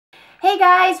Hey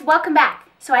guys, welcome back.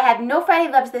 So I had no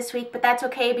Friday Loves this week, but that's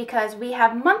okay because we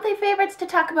have monthly favorites to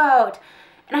talk about.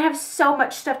 And I have so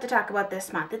much stuff to talk about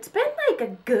this month. It's been like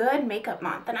a good makeup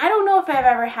month. And I don't know if I've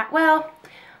ever had, well,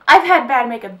 I've had bad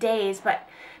makeup days, but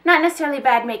not necessarily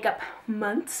bad makeup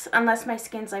months, unless my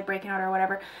skin's like breaking out or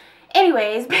whatever.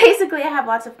 Anyways, basically I have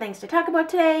lots of things to talk about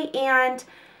today, and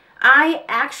I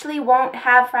actually won't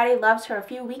have Friday Loves for a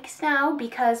few weeks now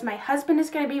because my husband is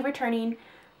going to be returning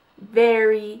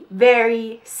very,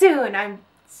 very soon. I'm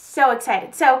so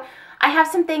excited. So I have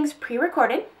some things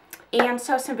pre-recorded, and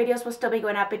so some videos will still be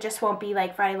going up. It just won't be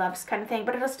like Friday Loves kind of thing,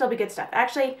 but it'll still be good stuff.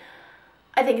 Actually,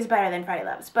 I think it's better than Friday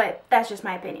Loves, but that's just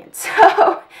my opinion.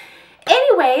 So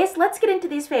anyways, let's get into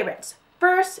these favorites.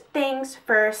 First things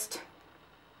first.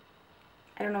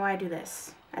 I don't know why I do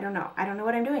this. I don't know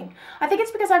what I'm doing. I think it's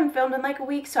because I haven't filmed in like a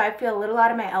week, so I feel a little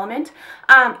out of my element.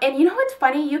 And you know what's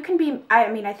funny? You can be,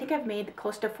 I mean, I think I've made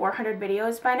close to 400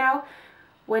 videos by now,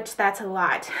 which that's a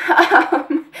lot.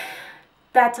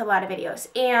 That's a lot of videos.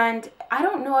 And I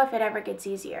don't know if it ever gets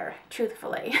easier,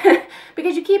 truthfully,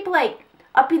 because you keep like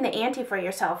upping the ante for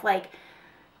yourself. Like,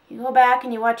 you go back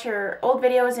and you watch your old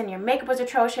videos and your makeup was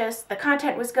atrocious, the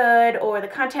content was good, or the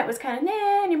content was kind of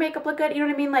nah, and your makeup looked good, you know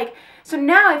what I mean? Like, so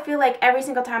now I feel like every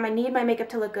single time I need my makeup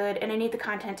to look good and I need the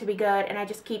content to be good, and I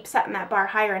just keep setting that bar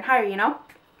higher and higher, you know?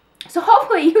 So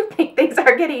hopefully you think things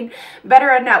are getting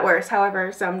better and not worse.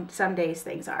 However, some days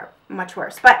things are much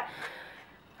worse. But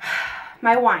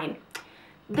my wine.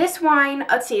 This wine,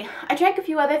 let's see, I drank a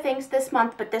few other things this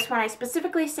month, but this one I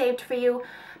specifically saved for you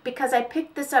because I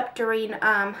picked this up during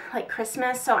like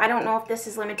Christmas, so I don't know if this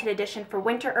is limited edition for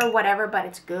winter or whatever, but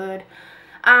it's good.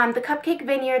 The Cupcake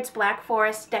Vineyards Black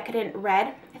Forest Decadent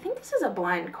Red. I think this is a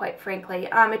blend, quite frankly.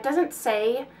 It doesn't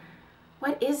say,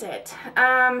 what is it?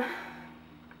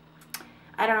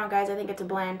 I don't know, guys, I think it's a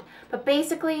blend. But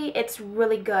basically, it's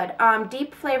really good.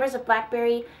 Deep flavors of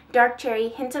blackberry, dark cherry,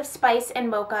 hints of spice and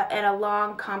mocha, and a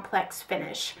long, complex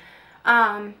finish.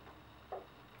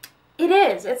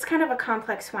 It's kind of a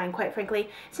complex wine, quite frankly.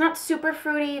 It's not super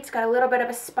fruity. It's got a little bit of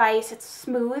a spice. It's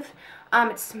smooth.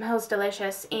 It smells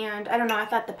delicious. And I don't know, I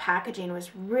thought the packaging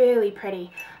was really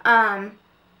pretty.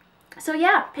 So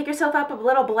yeah, pick yourself up a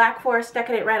little Black Forest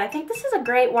Decadent Red. I think this is a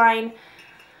great wine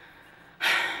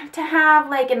to have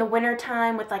like in the winter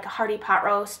time with like a hearty pot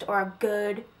roast or a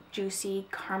good juicy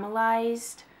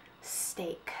caramelized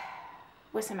steak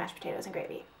with some mashed potatoes and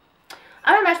gravy.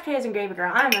 I'm a mashed potatoes and gravy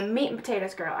girl. I'm a meat and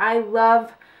potatoes girl. I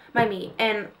love my meat.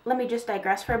 And let me just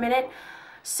digress for a minute.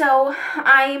 So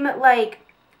I'm like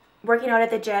working out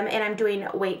at the gym and I'm doing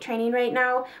weight training right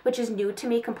now, which is new to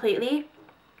me completely.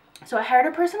 So I hired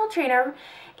a personal trainer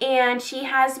and she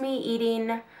has me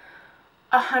eating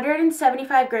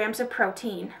 175 grams of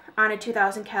protein on a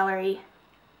 2,000 calorie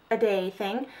a day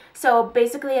thing. So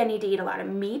basically I need to eat a lot of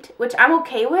meat, which I'm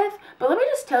okay with, but let me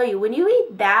just tell you, when you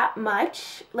eat that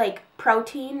much like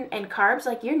protein and carbs,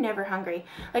 like you're never hungry.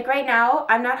 Like right now,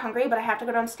 I'm not hungry, but I have to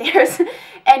go downstairs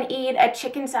and eat a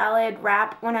chicken salad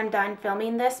wrap when I'm done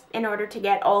filming this in order to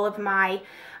get all of my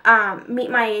meet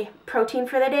my protein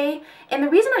for the day. And the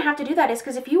reason I have to do that is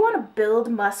because if you want to build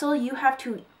muscle, you have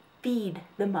to feed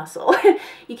the muscle.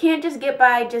 You can't just get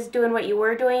by just doing what you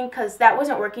were doing, because that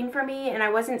wasn't working for me and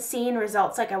I wasn't seeing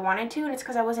results like I wanted to, and it's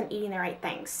because I wasn't eating the right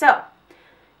things. So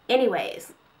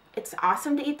anyways, it's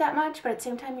awesome to eat that much, but at the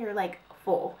same time you're like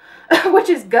full, which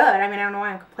is good. I mean, I don't know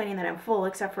why I'm complaining that I'm full,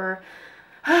 except for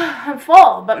I'm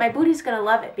full, but my booty's gonna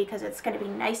love it because it's gonna be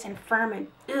nice and firm and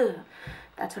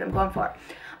that's what I'm going for.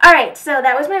 All right, so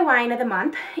that was my wine of the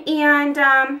month,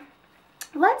 and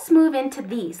let's move into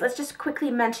these. Let's just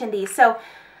quickly mention these. So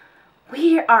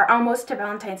we are almost to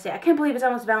Valentine's Day. I can't believe it's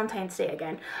almost Valentine's Day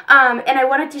again. And I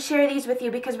wanted to share these with you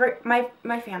because my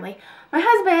family, my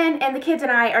husband and the kids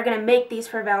and I are going to make these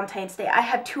for Valentine's Day. I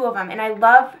have 2 of them, and I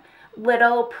love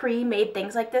little pre-made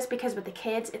things like this because with the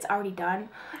kids, it's already done.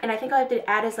 And I think all I have to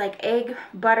add is like egg,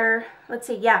 butter, let's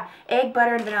see, yeah, egg,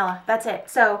 butter, and vanilla. That's it.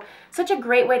 So such a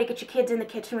great way to get your kids in the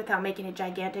kitchen without making a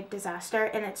gigantic disaster,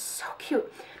 and it's so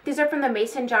cute. These are from the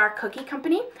Mason Jar Cookie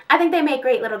Company. I think they make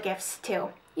great little gifts too.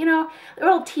 You know,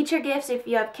 little teacher gifts if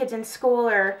you have kids in school,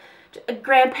 or a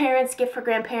grandparents gift for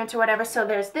grandparents or whatever. So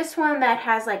there's this one that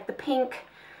has like the pink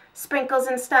sprinkles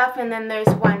and stuff, and then there's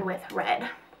one with red.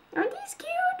 Aren't these cute?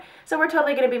 So we're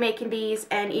totally going to be making these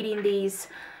and eating these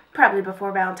probably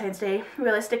before Valentine's Day,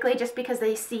 realistically, just because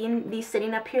they've seen these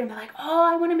sitting up here and they're like, oh,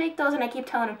 I want to make those, and I keep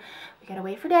telling them, we got to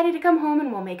wait for Daddy to come home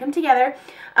and we'll make them together.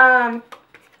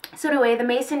 So anyway, the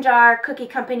Mason Jar Cookie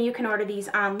Company, you can order these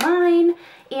online.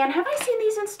 And have I seen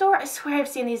these in store? I swear I've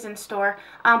seen these in store,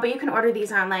 but you can order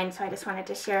these online, so I just wanted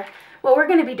to share what we're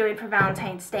going to be doing for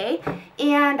Valentine's Day.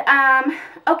 And,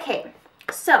 okay,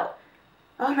 so,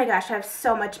 oh my gosh, I have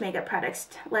so much makeup products.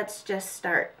 Let's just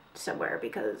start somewhere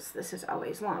because this is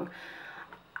always long.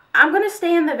 I'm going to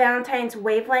stay in the Valentine's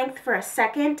wavelength for a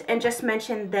second and just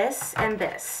mention this and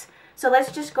this. So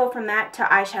let's just go from that to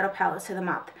eyeshadow palettes of the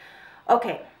month.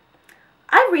 Okay,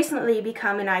 I've recently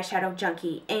become an eyeshadow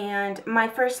junkie, and my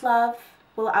first love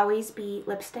will always be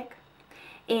lipstick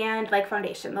and like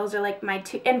foundation. Those are like my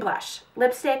two, and blush.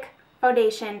 Lipstick,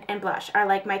 foundation, and blush are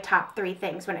like my top 3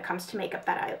 things when it comes to makeup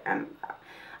that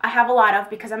I have a lot of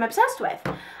because I'm obsessed with.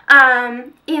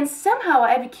 And somehow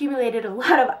I've accumulated a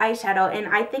lot of eyeshadow, and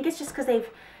I think it's just because they've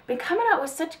been coming out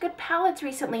with such good palettes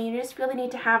recently, and you just really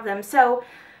need to have them. So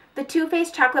the Too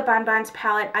Faced Chocolate Bonbons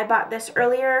palette, I bought this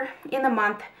earlier in the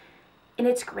month, and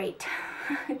it's great.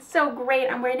 It's so great.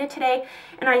 I'm wearing it today,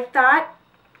 and I thought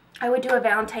I would do a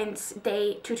Valentine's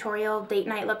Day tutorial date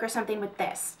night look or something with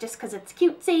this, just because it's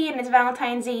cutesy and it's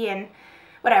Valentine's-y and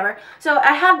whatever. So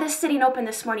I have this sitting open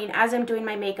this morning as I'm doing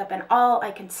my makeup, and all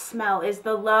I can smell is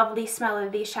the lovely smell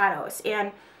of these shadows.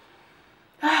 And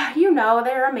you know,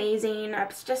 they're amazing.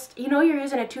 It's just, you know, you're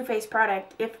using a Too Faced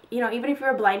product. If, you know, even if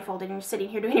you're blindfolded and you're sitting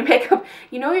here doing your makeup,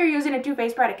 you know you're using a Too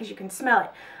Faced product because you can smell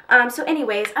it. So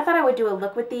anyways, I thought I would do a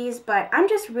look with these, but I'm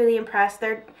just really impressed.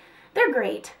 They're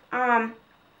great.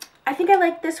 I think I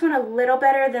like this one a little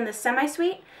better than the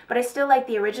Semi-Sweet, but I still like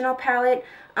the original palette.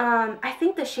 I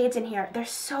think the shades in here, they're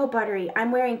so buttery.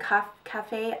 I'm wearing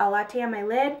Cafe Au Latte on my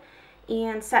lid,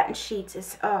 and Satin Sheets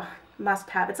is,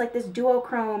 must have. It's like this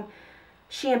duochrome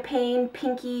champagne,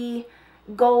 pinky,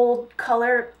 gold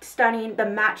color, stunning. The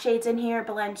matte shades in here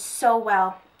blend so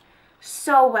well.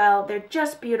 So well. They're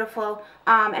just beautiful.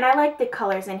 And I like the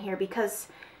colors in here because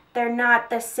they're not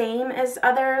the same as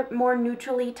other more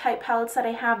neutrally type palettes that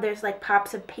I have. There's like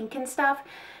pops of pink and stuff.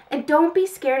 And don't be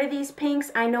scared of these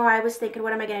pinks. I know I was thinking,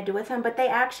 what am I going to do with them? But they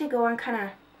actually go on kind of,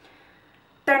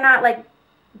 they're not like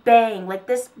bang. Like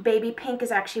this baby pink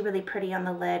is actually really pretty on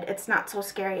the lid. It's not so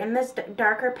scary. And this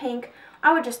darker pink,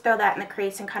 I would just throw that in the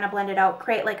crease and kind of blend it out.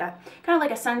 Create like a, kind of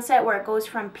like a sunset where it goes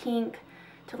from pink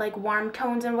to like warm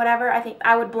tones and whatever. I think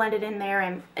I would blend it in there,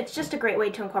 and it's just a great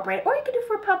way to incorporate it. Or you could do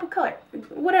for a pop of color,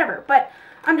 whatever. But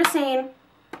I'm just saying,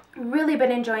 really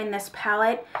been enjoying this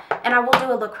palette, and I will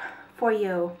do a look for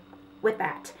you with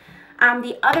that.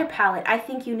 The other palette I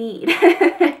think you need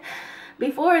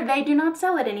before they do not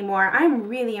sell it anymore. I'm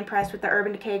really impressed with the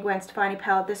Urban Decay Gwen Stefani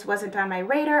palette. This wasn't on my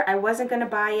radar. I wasn't going to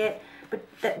buy it, but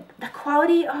the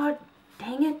quality, oh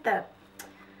dang it,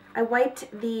 I wiped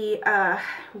the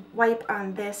wipe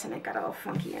on this and it got all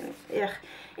funky and ugh.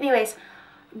 Anyways,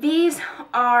 these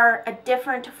are a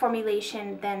different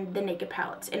formulation than the Naked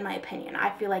palettes, in my opinion.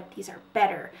 I feel like these are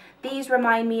better. These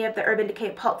remind me of the Urban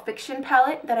Decay Pulp Fiction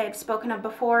palette that I have spoken of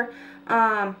before.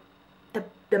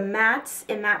 The mattes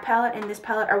in that palette and this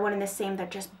palette are one and the same. They're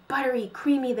just buttery,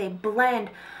 creamy, they blend.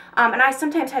 And I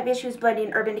sometimes have issues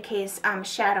blending Urban Decay's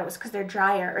shadows because they're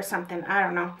drier or something. I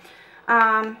don't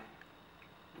know.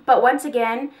 But once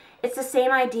again, it's the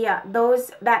same idea.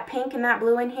 That pink and that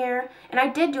blue in here, and I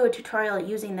did do a tutorial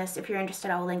using this. If you're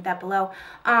interested, I will link that below.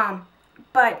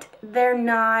 But they're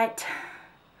not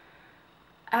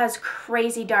as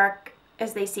crazy dark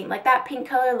as they seem. Like that pink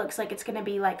color looks like it's going to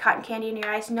be like cotton candy in your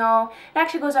eyes. No, it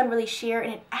actually goes on really sheer,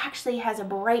 and it actually has a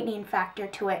brightening factor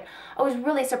to it. I was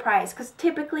really surprised because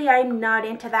typically I'm not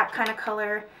into that kind of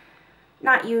color.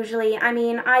 Not usually. I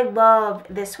mean, I love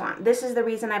this one. This is the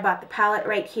reason I bought the palette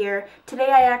right here.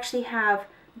 Today I actually have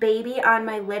Baby on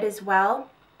my lid as well,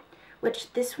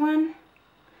 which this one,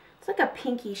 it's like a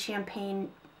pinky champagne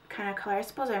kind of color. I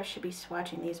suppose I should be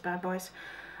swatching these bad boys.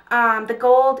 The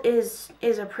gold is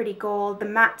a pretty gold. The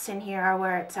mattes in here are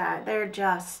where it's at. They're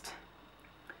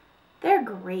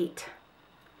great.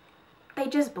 They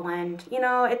just blend. You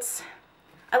know,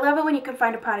 I love it when you can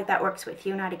find a product that works with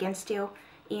you, not against you.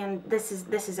 And this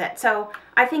is it. So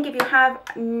I think if you have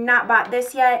not bought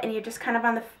this yet and you're just kind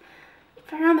of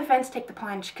if you're on the fence, take the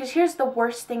plunge. Because here's the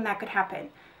worst thing that could happen.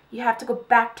 You have to go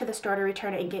back to the store to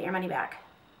return it and get your money back.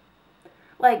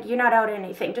 Like, you're not out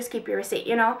anything. Just keep your receipt,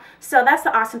 you know? So that's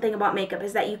the awesome thing about makeup,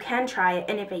 is that you can try it,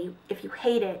 and if you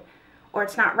hate it or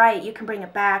it's not right, you can bring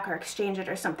it back or exchange it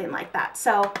or something like that.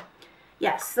 So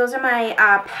yes, those are my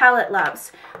palette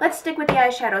loves. Let's stick with the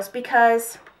eyeshadows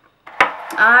because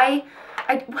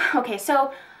okay,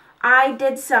 so I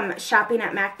did some shopping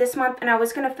at MAC this month, and I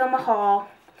was going to film a haul,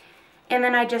 and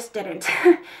then I just didn't.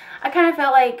 I kind of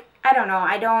felt like, I don't know,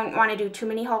 I don't want to do too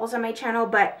many hauls on my channel,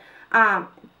 but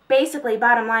basically,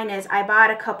 bottom line is I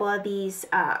bought a couple of these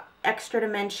Extra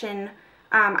Dimension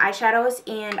eyeshadows,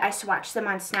 and I swatched them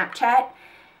on Snapchat,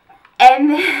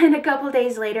 And then a couple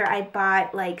days later, I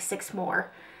bought like 6 more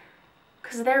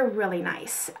because they're really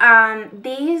nice.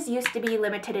 These used to be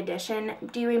limited edition.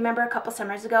 Do you remember a couple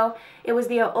summers ago? It was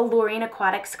the Alluring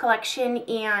Aquatics collection,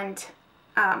 and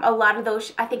a lot of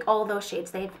those, I think all of those shades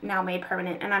they've now made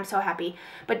permanent, and I'm so happy.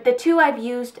 But the 2 I've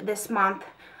used this month,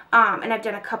 and I've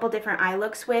done a couple different eye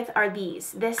looks with, are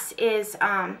these. This is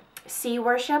Sea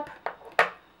Worship.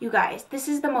 You guys, this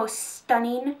is the most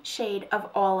stunning shade of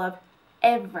all of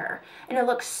ever. And it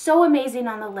looks so amazing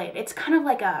on the lid. It's kind of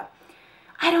like a,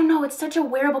 I don't know, it's such a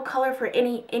wearable color for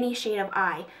any shade of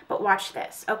eye. But watch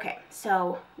this. Okay,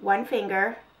 so one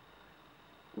finger,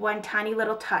 one tiny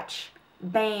little touch.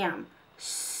 Bam.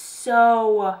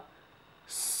 So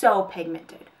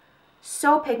pigmented.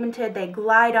 So pigmented. They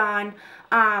glide on.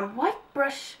 What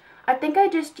brush? I think I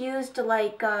just used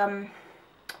like,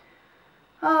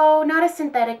 oh, not a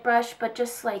synthetic brush, but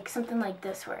just like something like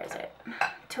this. Where is it?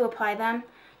 To apply them.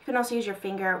 You can also use your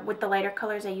finger. With the lighter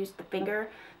colors, I used the finger.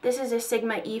 This is a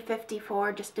Sigma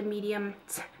E54, just a medium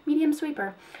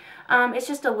sweeper. It's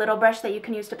just a little brush that you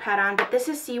can use to pat on, but this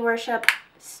is Sea Worship.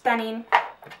 Stunning.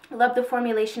 Love the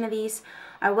formulation of these.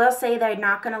 I will say they're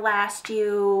not going to last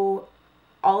you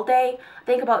all day. I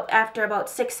think after about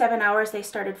 6-7 hours, they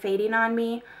started fading on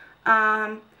me.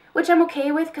 Which I'm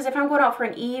okay with, because if I'm going out for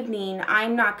an evening,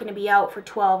 I'm not going to be out for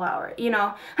 12 hours, you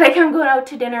know, like I'm going out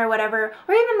to dinner or whatever,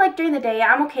 or even like during the day.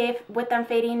 I'm okay with them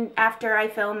fading after I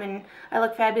film and I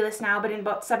look fabulous now, but in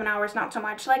about 7 hours, not so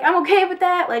much. Like, I'm okay with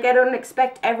that. Like, I don't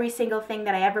expect every single thing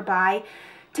that I ever buy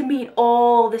to meet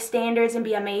all the standards and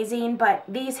be amazing, but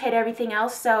these hit everything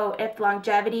else. So if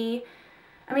longevity,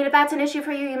 I mean, if that's an issue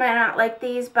for you, you might not like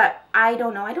these, but I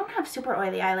don't know. I don't have super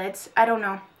oily eyelids. I don't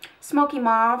know. Smoky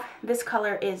Mauve. This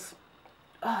color is,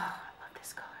 oh, I love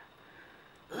this color.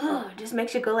 Ugh, it just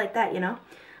makes you go like that, you know.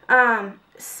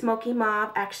 Smoky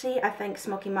Mauve. Actually, I think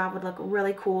Smoky Mauve would look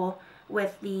really cool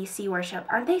with the Sea Worship.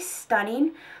 Aren't they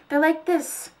stunning? They're like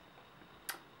this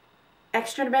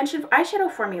extra dimension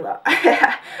eyeshadow formula.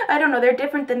 I don't know. They're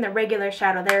different than the regular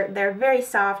shadow. They're very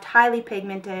soft, highly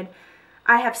pigmented.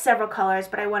 I have several colors,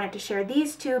 but I wanted to share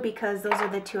these 2 because those are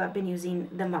the 2 I've been using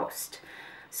the most.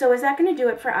 So is that going to do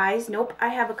it for eyes? Nope, I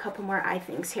have a couple more eye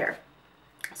things here.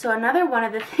 So another one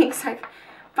of the things I've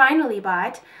finally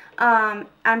bought,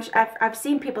 I've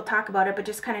seen people talk about it, but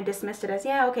just kind of dismissed it as,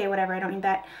 yeah, okay, whatever, I don't need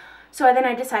that. So then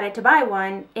I decided to buy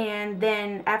one, and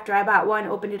then after I bought one,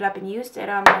 opened it up and used it,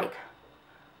 I'm like,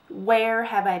 where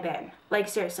have I been? Like,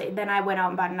 seriously. Then I went out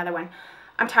and bought another one.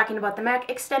 I'm talking about the MAC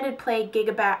Extended Play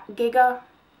Giga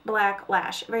Black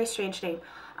Lash. Very strange name.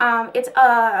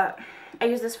 I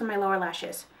use this for my lower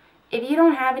lashes. If you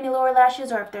don't have any lower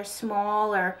lashes, or if they're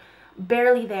small or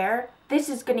barely there, this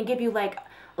is going to give you like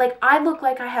I look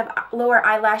like I have lower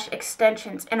eyelash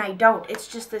extensions, and I don't. It's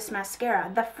just this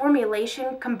mascara. The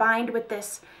formulation combined with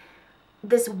this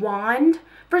wand.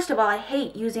 First of all, I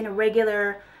hate using a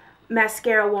regular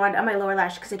mascara wand on my lower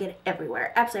lash because I get it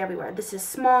everywhere, absolutely everywhere. This is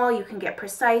small, you can get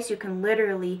precise, you can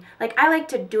literally, like, I like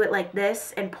to do it like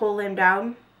this and pull them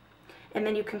down, and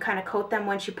then you can kind of coat them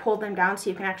once you pull them down so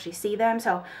you can actually see them.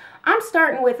 So I'm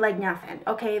starting with like nothing.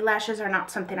 Okay, lashes are not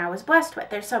something I was blessed with.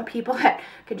 There's some people that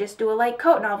could just do a light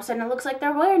coat and all of a sudden it looks like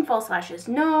they're wearing false lashes.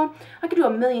 No, I could do a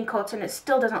million coats and it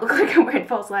still doesn't look like I'm wearing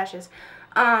false lashes.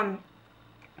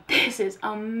 This is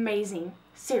amazing,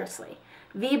 seriously.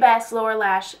 The best lower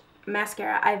lash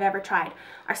mascara I've ever tried.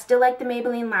 I still like the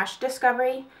Maybelline Lash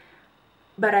Discovery,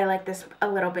 but I like this a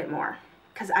little bit more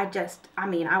because I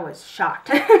mean, I was shocked.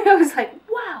 I was like,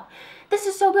 wow, this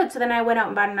is so good. So then I went out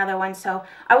and bought another one, so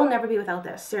I will never be without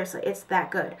this. Seriously, it's that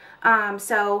good.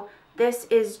 So this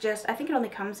is just, I think it only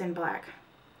comes in black,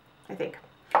 I think.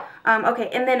 Okay,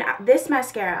 and then this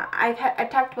mascara, I've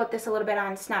talked about this a little bit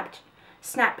on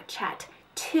Snapchat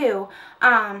too.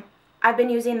 I've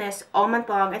been using this all month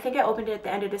long. I think I opened it at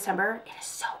the end of December. It is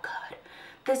so good.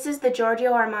 This is the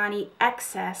Giorgio Armani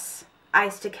Excess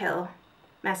Eyes to Kill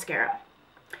mascara.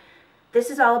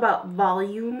 This is all about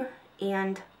volume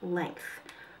and length,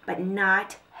 but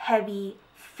not heavy,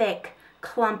 thick,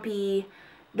 clumpy,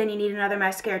 then you need another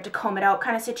mascara to comb it out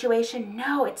kind of situation.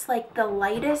 No, it's like the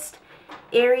lightest,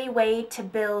 airy way to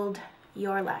build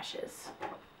your lashes.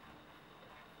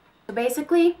 So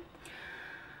basically,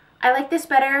 I like this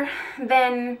better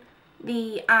than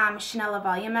the Chanel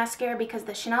Volume mascara because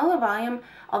the Chanel Volume,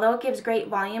 although it gives great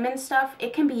volume and stuff,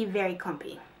 it can be very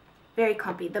clumpy. Very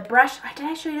clumpy. The brush, did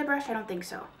I show you the brush? I don't think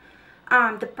so.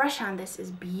 The brush on this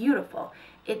is beautiful.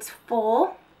 It's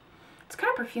full. It's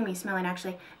kind of perfumey smelling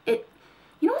actually. You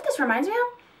know what this reminds me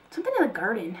of? Something in the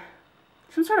garden.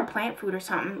 Some sort of plant food or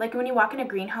something. Like when you walk in a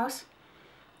greenhouse.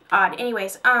 Odd.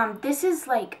 Anyways, this is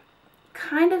like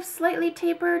kind of slightly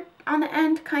tapered on the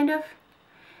end, kind of.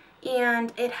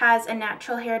 And it has a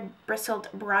natural hair bristled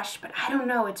brush, but I don't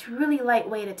know, it's really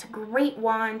lightweight. It's a great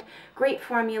wand, great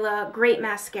formula, great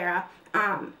mascara.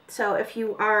 So if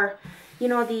you are, you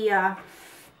know, the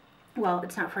well,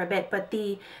 it's not for a bit, but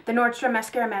the Nordstrom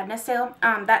Mascara Madness sale,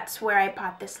 that's where I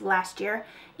bought this last year,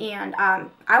 and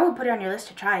I would put it on your list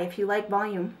to try if you like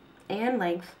volume and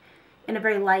length in a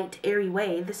very light, airy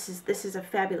way. This is a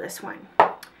fabulous one.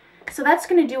 So that's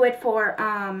gonna do it for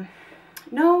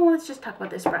no, let's just talk about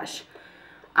this brush.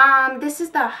 This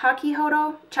is the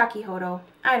Chikuhodo,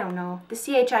 I don't know, the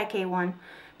CHIK one,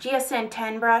 GSN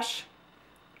 10 brush.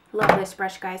 Love this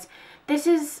brush, guys. This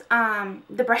is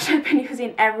the brush I've been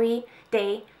using every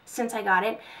day since I got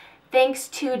it. Thanks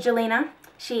to Jelena.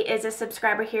 She is a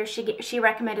subscriber here. She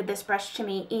recommended this brush to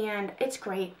me, and it's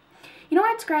great. You know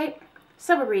why it's great?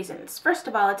 Several reasons. First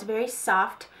of all, it's very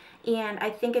soft, and I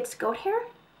think it's goat hair.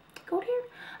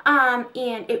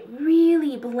 And it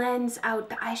really blends out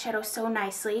the eyeshadow so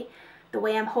nicely. The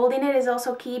way I'm holding it is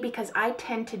also key because I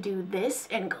tend to do this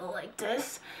and go like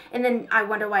this, and then I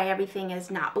wonder why everything is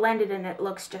not blended and it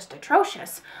looks just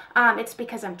atrocious. It's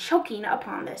because I'm choking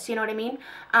upon this, you know what I mean?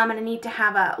 And I need to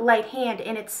have a light hand,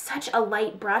 and it's such a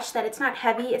light brush that it's not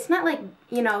heavy. It's not like,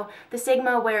 you know, the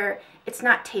Sigma where it's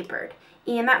not tapered.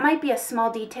 And that might be a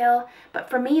small detail, but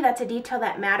for me that's a detail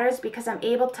that matters because I'm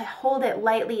able to hold it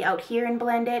lightly out here and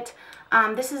blend it.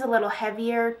 This is a little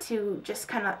heavier to just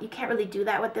kind of, you can't really do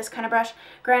that with this kind of brush.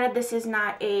 Granted, this is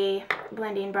not a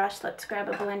blending brush. Let's grab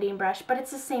a blending brush, but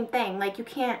it's the same thing. Like, you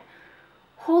can't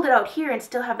hold it out here and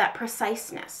still have that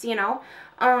preciseness, you know?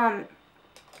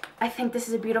 I think this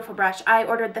is a beautiful brush. I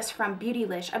ordered this from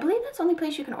Beautylish. I believe that's the only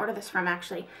place you can order this from,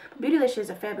 actually. Beautylish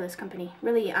is a fabulous company.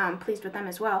 Really pleased with them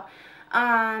as well.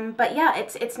 But yeah,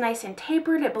 it's nice and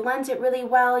tapered. It blends it really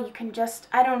well. You can just,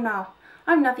 I don't know.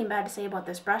 I have nothing bad to say about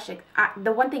this brush.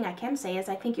 The one thing I can say is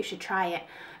I think you should try it.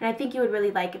 And I think you would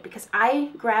really like it because I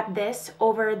grabbed this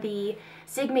over the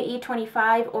Sigma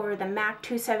E25, over the MAC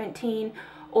 217,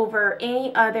 over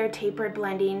any other tapered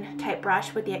blending type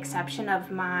brush with the exception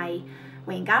of my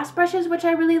Wayne Goss brushes, which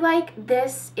I really like.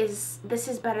 This is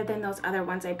better than those other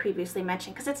ones I previously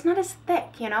mentioned because it's not as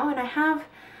thick, you know, and I have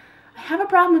a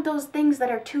problem with those things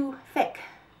that are too thick.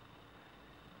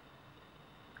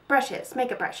 Brushes,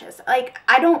 makeup brushes. Like,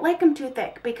 I don't like them too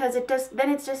thick because it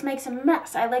just makes a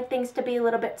mess. I like things to be a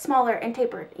little bit smaller and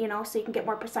tapered, you know, so you can get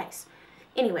more precise.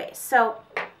 Anyways, so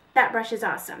that brush is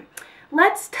awesome.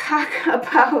 Let's talk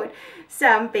about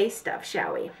some face stuff,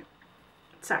 shall we?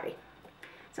 Sorry.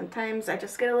 Sometimes I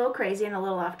just get a little crazy and a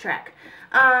little off track.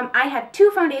 I have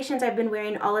two foundations I've been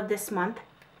wearing all of this month.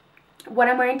 What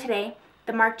I'm wearing today,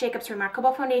 the Marc Jacobs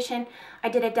Remarkable Foundation. I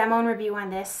did a demo and review on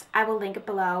this. I will link it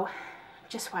below.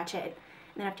 Just watch it.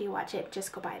 And then after you watch it,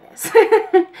 just go buy this.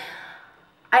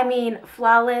 I mean,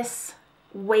 flawless,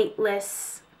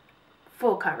 weightless,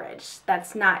 full coverage.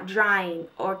 That's not drying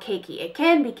or cakey. It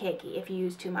can be cakey if you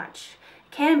use too much.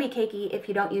 It can be cakey if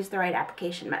you don't use the right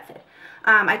application method.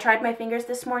 I tried my fingers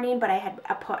this morning, but I had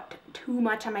put too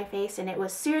much on my face and it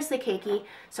was seriously cakey,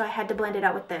 so I had to blend it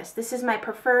out with this. This is my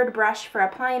preferred brush for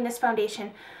applying this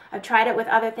foundation. I've tried it with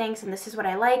other things and this is what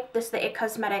I like. This is the IT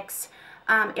Cosmetics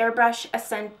Airbrush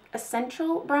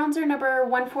Essential Bronzer number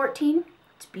 114.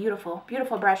 It's beautiful,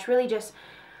 beautiful brush. Really just,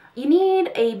 you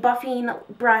need a buffing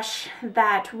brush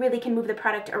that really can move the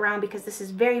product around because this is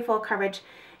very full coverage.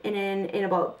 And in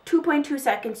about 2.2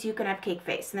 seconds, you can have cake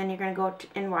face. And then you're going to go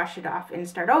and wash it off and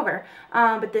start over.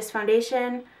 But this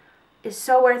foundation is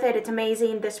so worth it. It's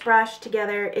amazing. This brush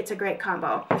together, it's a great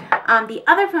combo. The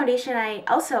other foundation I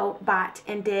also bought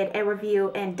and did a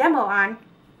review and demo on,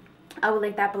 I will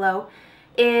link that below,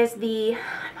 is the,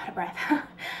 I'm out of breath. I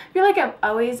feel like I'm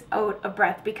always out of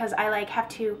breath because I like have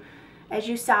to, as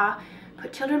you saw,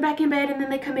 put children back in bed and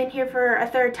then they come in here for a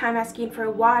third time asking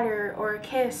for water or a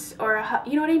kiss or a hug.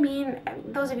 You know what I mean?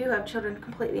 Those of you who have children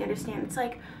completely understand. It's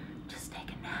like, just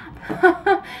take a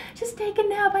nap. Just take a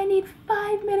nap. I need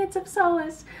 5 minutes of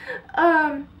solace.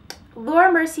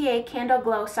 Laura Mercier Candle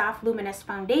Glow Soft Luminous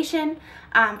Foundation.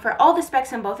 For all the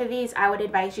specs on both of these, I would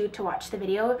advise you to watch the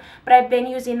video, but I've been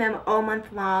using them all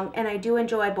month long and I do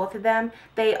enjoy both of them.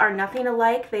 They are nothing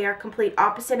alike. They are complete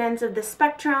opposite ends of the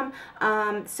spectrum,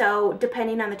 so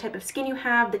depending on the type of skin you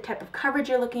have, the type of coverage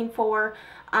you're looking for,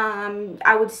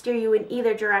 I would steer you in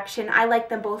either direction. I like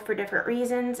them both for different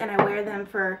reasons and I wear them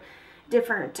for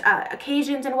different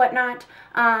occasions and whatnot,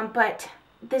 but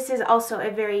this is also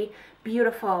a very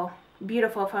beautiful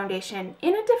foundation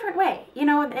in a different way, you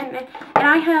know, and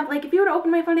I have, like, if you were to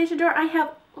open my foundation drawer, I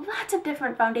have lots of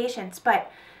different foundations,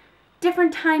 but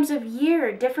different times of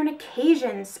year, different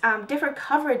occasions, different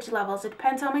coverage levels. It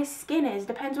depends how my skin is,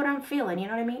 depends what I'm feeling, you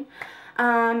know what I mean?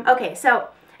 Okay, so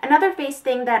another face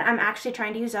thing that I'm actually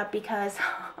trying to use up because,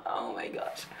 oh my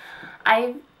gosh,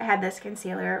 I've had this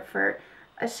concealer for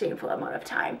a shameful amount of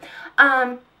time.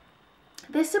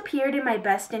 This appeared in my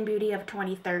Best in Beauty of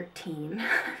 2013,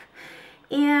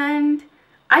 and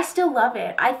I still love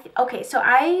it. Okay, so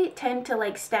I tend to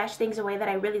like stash things away that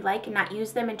I really like and not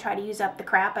use them and try to use up the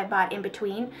crap I bought in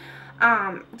between,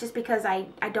 just because I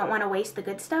don't want to waste the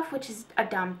good stuff, which is a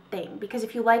dumb thing, because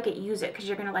if you like it, use it, because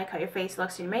you're going to like how your face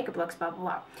looks and your makeup looks, blah, blah,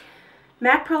 blah.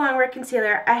 MAC Pro Longwear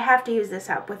Concealer, I have to use this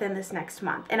up within this next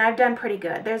month, and I've done pretty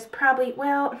good. There's probably,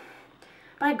 well,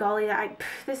 by golly,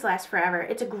 this lasts forever.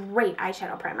 It's a great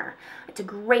eyeshadow primer. It's a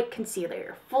great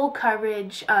concealer. Full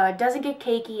coverage, doesn't get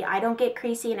cakey, I don't get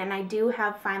creasing, and I do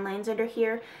have fine lines under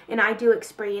here, and I do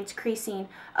experience creasing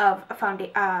of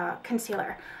a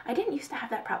concealer. I didn't used to have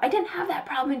that problem. I didn't have that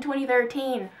problem in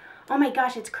 2013. Oh my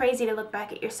gosh, it's crazy to look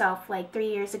back at yourself like 3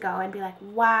 years ago and be like,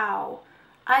 wow,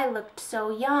 I looked so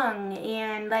young,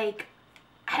 and like,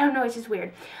 I don't know, it's just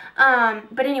weird.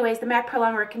 But anyways, the MAC Pro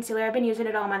Longwear Concealer, I've been using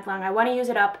it all month long. I want to use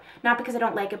it up, not because I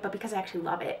don't like it, but because I actually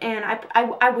love it. And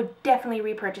I would definitely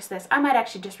repurchase this. I might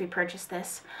actually just repurchase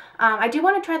this. I do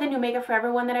want to try the new Makeup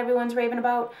Forever one that everyone's raving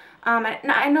about.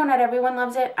 I know not everyone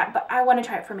loves it, but I want to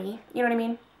try it for me. You know what I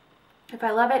mean? If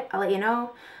I love it, I'll let you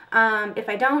know. If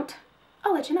I don't,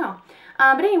 I'll let you know.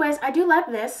 But anyways, I do love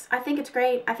this. I think it's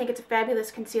great. I think it's a fabulous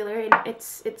concealer, and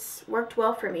it's worked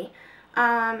well for me.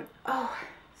 Oh,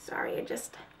 sorry, I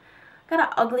just got an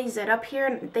ugly zit up here,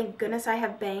 and thank goodness I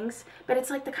have bangs, but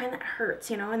it's like the kind that hurts,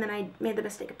 you know, and then I made the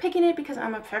mistake of picking it because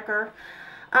I'm a picker.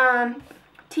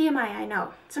 TMI, I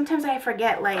know. Sometimes I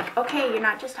forget, like, okay, you're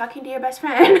not just talking to your best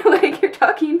friend, like, you're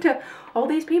talking to all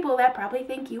these people that probably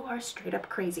think you are straight up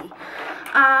crazy.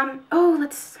 Oh, I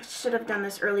should have done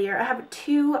this earlier. I have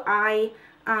 2 eye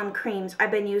creams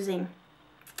I've been using.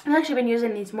 I've actually been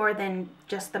using these more than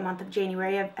just the month of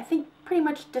January. I think pretty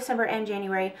much December and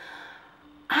January.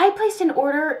 I placed an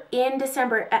order in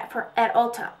December at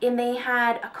Ulta, and they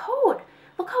had a code.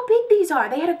 Look how big these are.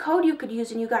 They had a code you could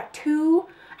use, and you got 2.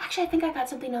 Actually, I think I got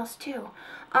something else too.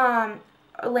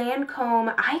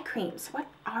 Lancome eye creams. What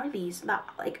are these?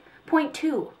 Like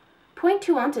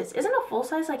 0.2 ounces. Isn't a full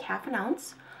size like half an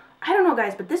ounce? I don't know,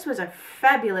 guys, but this was a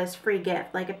fabulous free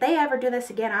gift. Like, if they ever do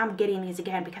this again, I'm getting these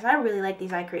again because I really like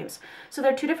these eye creams. So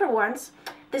they're 2 different ones.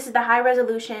 This is the high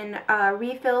resolution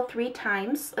refill 3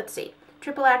 times. Let's see.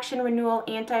 Triple Action Renewal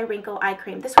Anti-Wrinkle Eye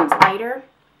Cream. This one's lighter.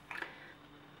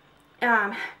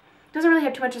 Doesn't really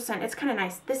have too much scent. It's kind of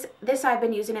nice. This I've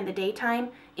been using in the daytime,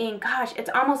 and gosh, it's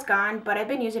almost gone, but I've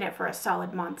been using it for a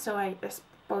solid month, so I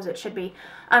suppose it should be.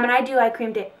 And I do eye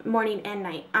cream morning and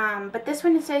night. But this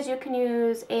one, it says you can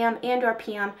use AM and or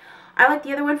PM. I like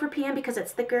the other one for PM because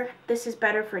it's thicker. This is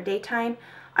better for daytime.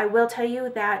 I will tell you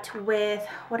that with,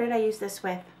 what did I use this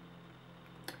with?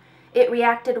 It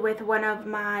reacted with one of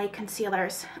my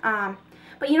concealers.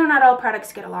 But you know, not all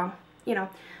products get along, you know.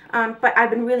 But I've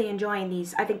been really enjoying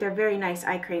these. I think they're very nice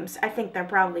eye creams. I think they're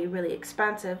probably really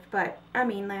expensive, but I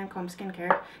mean, Lancome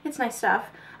skincare, it's nice stuff.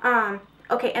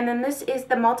 Okay, and then this is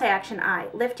the Multi-Action Eye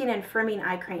Lifting and Firming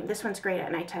Eye Cream. This one's great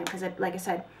at nighttime because, like I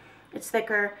said, it's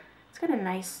thicker. It's got a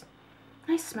nice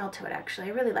smell to it, actually.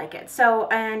 I really like it. So,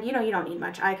 and you know, you don't need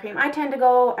much eye cream. I get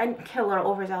a little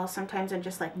overzealous sometimes and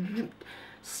just like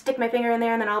stick my finger in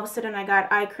there, and then all of a sudden I got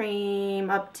eye cream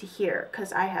up to here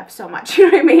because I have so much,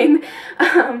 you know what I mean?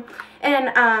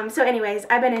 So anyways,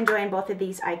 I've been enjoying both of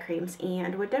these eye creams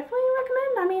and would definitely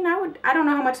recommend. I mean, I don't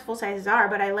know how much full sizes are,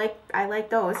 but I like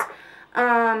those.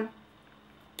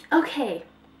 Okay,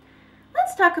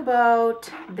 let's talk about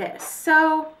this.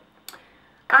 So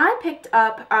I picked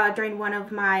up during one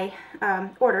of my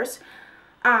orders,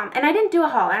 and I didn't do a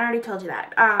haul. I already told you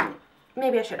that.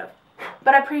 Maybe I should have.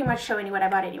 But I'm pretty much showing you what I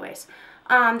bought anyways.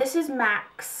 This is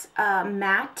MAC's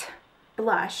Matte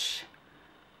Blush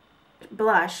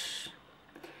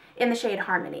in the shade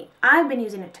Harmony. I've been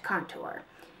using it to contour.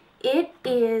 It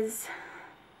is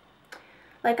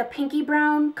like a pinky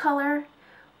brown color,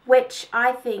 which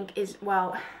I think is,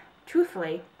 well,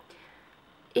 truthfully,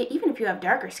 even if you have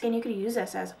darker skin, you could use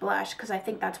this as a blush because I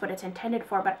think that's what it's intended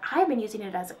for, but I've been using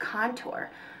it as a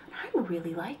contour. I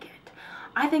really like it.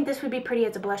 I think this would be pretty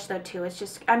as a blush though too. It's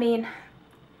just, I mean,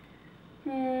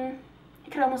 it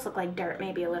could almost look like dirt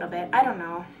maybe a little bit. I don't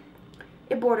know.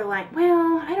 It borderline,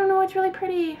 well, I don't know, it's really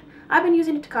pretty. I've been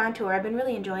using it to contour. I've been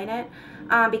really enjoying it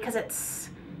because it's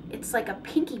like a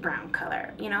pinky brown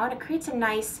color, you know, and it creates a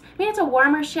nice, I mean, it's a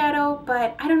warmer shadow,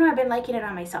 but I don't know, I've been liking it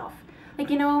on myself. Like,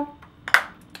 you know,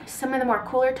 Some of the more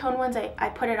cooler tone ones, I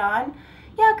put it on.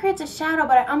 Yeah, it creates a shadow,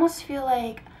 but I almost feel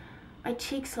like my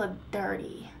cheeks look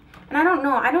dirty. And I don't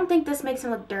know, I don't think this makes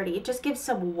them look dirty. It just gives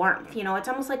some warmth, you know. It's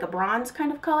almost like a bronze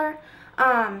kind of color.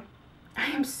 I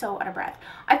am so out of breath.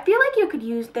 I feel like you could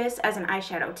use this as an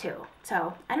eyeshadow too.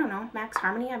 So, I don't know, Max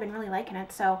Harmony, I've been really liking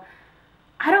it. So,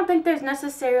 I don't think there's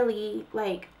necessarily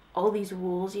like all these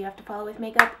rules you have to follow with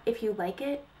makeup. If you like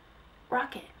it,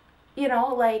 rock it. You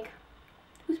know, like,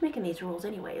 who's making these rules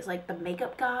anyways? Like the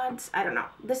makeup gods? I don't know.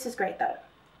 This is great though.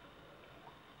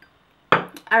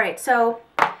 Alright, so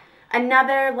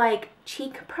another like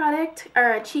cheek product,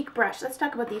 or a cheek brush. Let's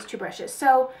talk about these two brushes.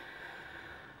 So,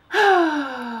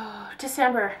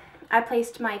 December, I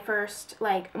placed my first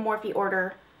like Morphe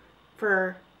order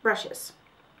for brushes.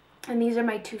 And these are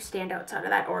my two standouts out of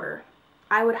that order.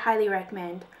 I would highly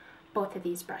recommend both of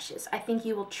these brushes. I think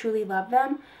you will truly love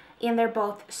them. And they're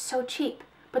both so cheap,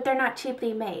 but they're not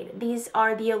cheaply made. These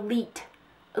are the elite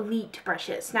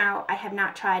brushes. Now, I have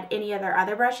not tried any of their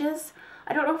other brushes.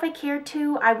 I don't know if I care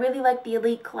to. I really like the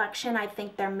Elite collection. I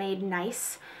think they're made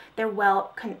nice. They're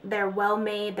well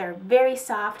made. They're very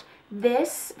soft.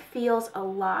 This feels a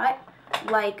lot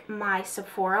like my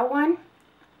Sephora one.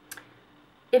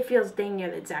 It feels dang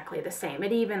near exactly the same.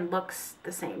 It even looks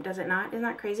the same, does it not? Isn't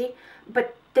that crazy?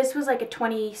 But this was like a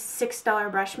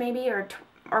 $26 brush maybe, or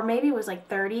maybe it was like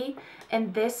 $30,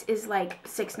 and this is like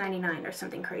 $6.99 or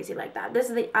something crazy like that. This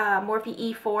is the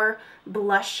Morphe E4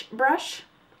 blush brush.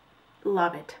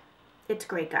 Love it. It's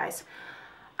great, guys.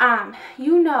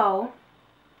 You know,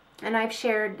 and I've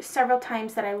shared several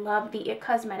times that I love the It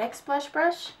Cosmetics blush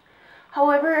brush.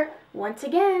 However, once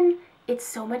again, it's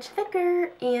so much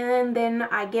thicker, and then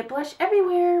I get blush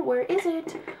everywhere. Where is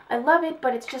it? I love it,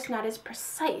 but it's just not as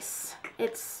precise.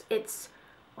 It's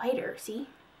whiter, see?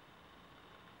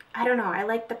 I don't know. I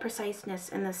like the preciseness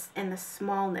and the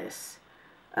smallness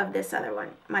of this other one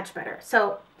much better.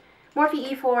 So, Morphe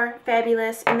E4,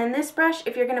 fabulous. And then this brush,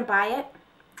 if you're going to buy it,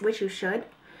 which you should,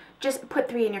 just put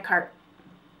 3 in your cart.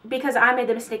 Because I made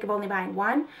the mistake of only buying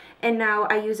 1, and now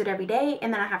I use it every day,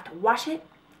 and then I have to wash it,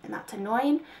 and that's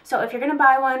annoying. So if you're going to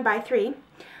buy 1, buy 3.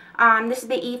 This is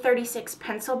the E36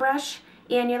 pencil brush,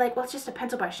 and you're like, well, it's just a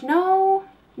pencil brush. No,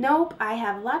 nope, I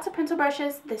have lots of pencil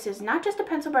brushes. This is not just a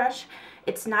pencil brush.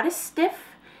 It's not as stiff.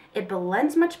 It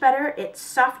blends much better. It's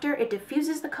softer. It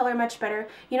diffuses the color much better.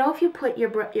 You know, if you put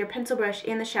your pencil brush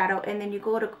in the shadow and then you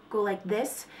go like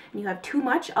this and you have too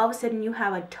much, all of a sudden you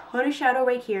have a ton of shadow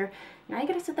right here. Now you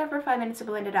gotta sit there for 5 minutes to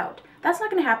blend it out. That's not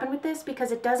gonna happen with this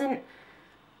because it doesn't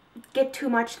get too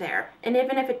much there. And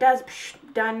even if it does,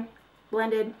 done,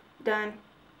 blended, done.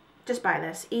 Just buy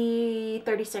this.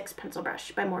 E36 pencil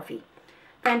brush by Morphe.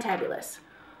 Fantabulous.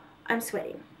 I'm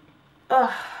sweating.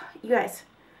 Ugh, you guys.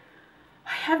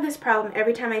 I have this problem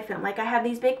every time I film. Like, I have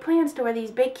these big plans to wear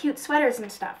these big cute sweaters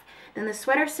and stuff. Then the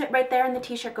sweaters sit right there and the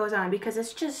t-shirt goes on because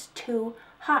it's just too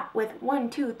hot with 1,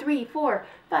 2, 3, 4,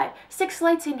 5, 6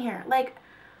 lights in here. Like,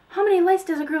 how many lights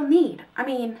does a girl need? I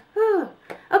mean, whew.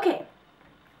 Okay.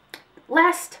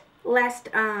 Last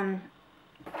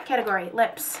category,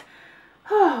 lips.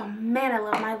 Oh, man, I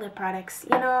love my lip products.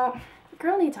 You know,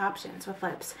 girl needs options with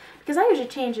lips because I usually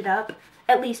change it up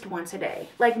at least once a day.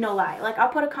 Like, no lie. Like, I'll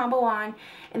put a combo on,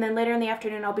 and then later in the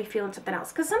afternoon, I'll be feeling something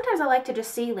else. Because sometimes I like to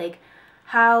just see, like,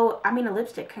 how, I mean, a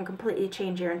lipstick can completely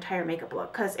change your entire makeup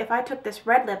look. Because if I took this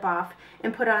red lip off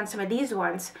and put on some of these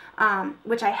ones,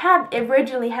 which I had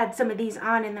originally had some of these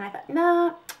on, and then I thought,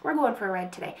 nah, we're going for a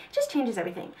red today. It just changes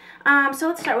everything. So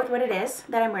let's start with what it is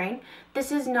that I'm wearing.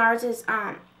 This is NARS's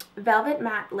Velvet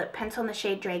Matte Lip Pencil in the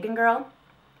shade Dragon Girl.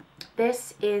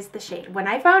 This is the shade. When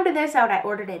I found this out, I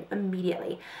ordered it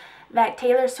immediately. That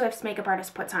Taylor Swift's makeup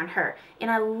artist puts on her. And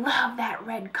I love that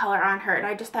red color on her. And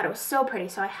I just thought it was so pretty.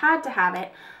 So I had to have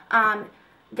it.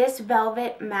 This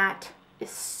Velvet Matte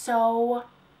is so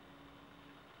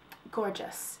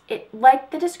gorgeous. It,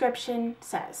 like the description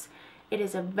says, it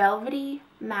is a velvety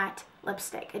matte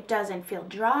lipstick. It doesn't feel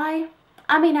dry.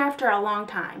 I mean, after a long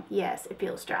time, yes, it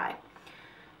feels dry.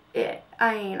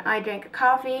 I drank a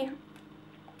coffee.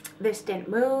 This didn't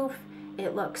move.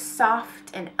 It looks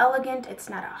soft and elegant. It's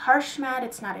not a harsh matte.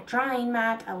 It's not a drying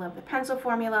matte. I love the pencil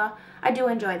formula. I do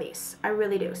enjoy these. I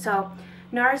really do. So,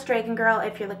 NARS Dragon Girl,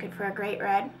 if you're looking for a great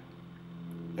red,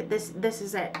 this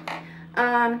is it.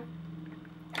 The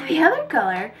other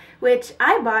color, which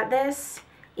I bought this,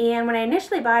 and when I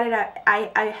initially bought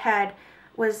it,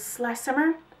 was last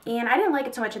summer, and I didn't like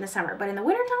it so much in the summer, but in the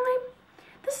wintertime,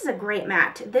 this is a great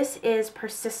matte. This is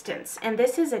Persistence, and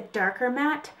this is a darker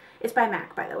matte. It's by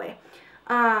MAC, by the way.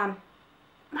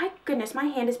 My goodness, my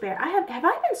hand is bare. Have I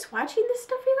been swatching this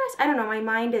stuff, you guys? I don't know. My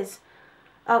mind is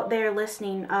out there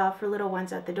listening for little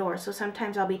ones at the door. So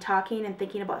sometimes I'll be talking and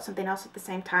thinking about something else at the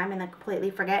same time and then completely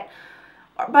forget.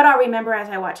 But I'll remember as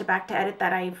I watch it back to edit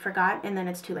that I forgot, and then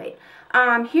it's too late.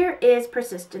 Here is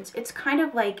Persistence. It's kind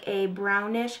of like a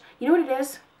brownish, you know what it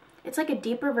is? It's like a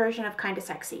deeper version of Kinda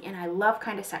Sexy, and I love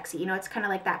Kinda Sexy. You know, it's kind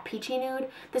of like that peachy nude.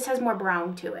 This has more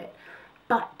brown to it,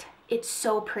 but it's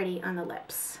so pretty on the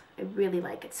lips. I really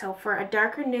like it. So for a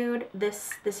darker nude,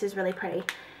 this is really pretty.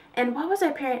 And what was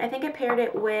I pairing? I think I paired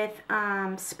it with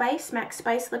MAC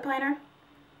Spice lip liner,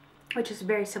 which is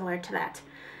very similar to that.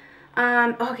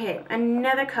 Okay,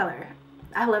 another color.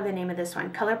 I love the name of this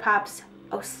one. ColourPop's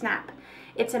Oh Snap.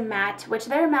 It's a matte, which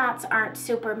their mattes aren't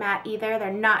super matte either.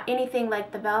 They're not anything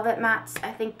like the Velvet mattes.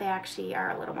 I think they actually are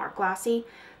a little more glossy.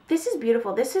 This is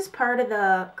beautiful. This is part of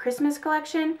the Christmas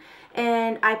collection,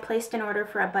 and I placed an order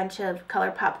for a bunch of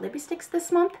ColourPop lipsticks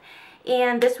this month.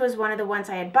 And this was one of the ones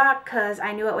I had bought because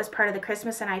I knew it was part of the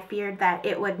Christmas and I feared that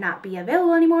it would not be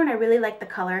available anymore, and I really like the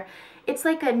color. It's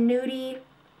like a nudie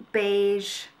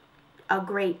beige, a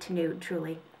great nude,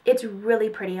 truly. It's really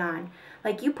pretty on.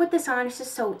 Like, you put this on, it's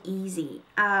just so easy.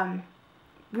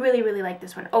 Really, really like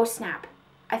this one. Oh Snap.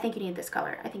 I think you need this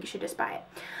color. I think you should just buy it.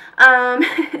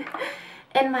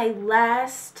 And my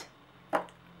last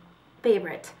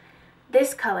favorite.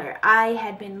 This color I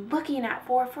had been looking at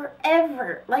for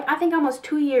forever. Like, I think almost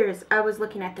 2 years I was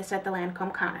looking at this at the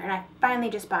Lancome counter, and I finally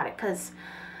just bought it because,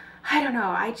 I don't know,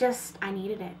 I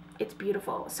needed it. It's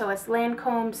beautiful. So it's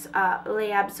Lancome's Les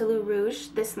Absolu Rouge,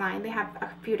 this line. They have a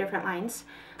few different lines,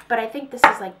 but I think this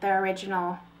is like the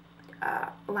original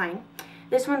line.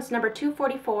 This one's number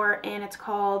 244, and it's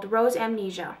called Rose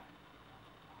Amnesia.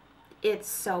 It's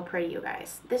so pretty, you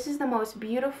guys. This is the most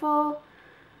beautiful.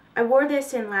 I wore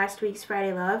this in last week's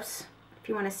Friday Loves, if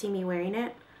you want to see me wearing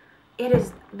it. It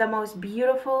is the most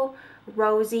beautiful,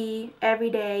 rosy,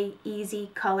 everyday,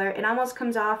 easy color. It almost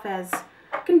comes off as,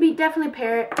 can be definitely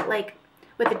pair it like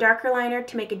with a darker liner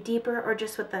to make it deeper, or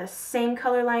just with the same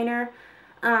color liner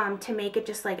to make it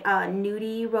just like a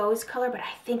nudie rose color. But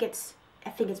I think it's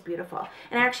beautiful.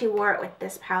 And I actually wore it with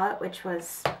this palette, which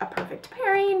was a perfect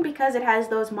pairing because it has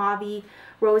those mauve-y,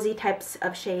 rosy types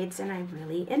of shades, and I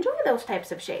really enjoy those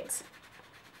types of shades.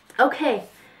 Okay,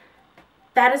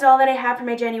 that is all that I have for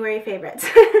my January favorites.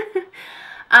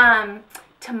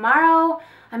 Tomorrow,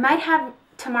 I might have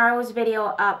tomorrow's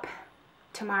video up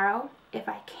tomorrow if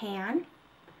I can,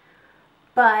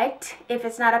 but if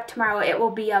it's not up tomorrow, it will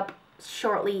be up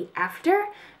shortly after,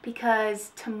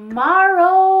 because tomorrow,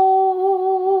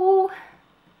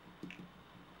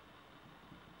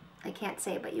 I can't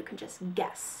say, but you can just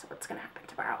guess what's going to happen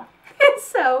tomorrow.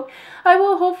 So I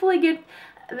will hopefully get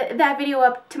that video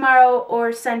up tomorrow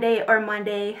or Sunday or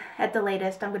Monday at the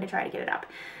latest. I'm going to try to get it up.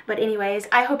 But anyways,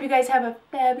 I hope you guys have a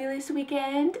fabulous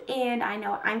weekend, and I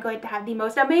know I'm going to have the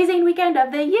most amazing weekend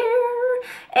of the year,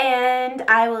 and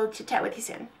I will chit chat with you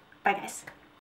soon. Bye guys.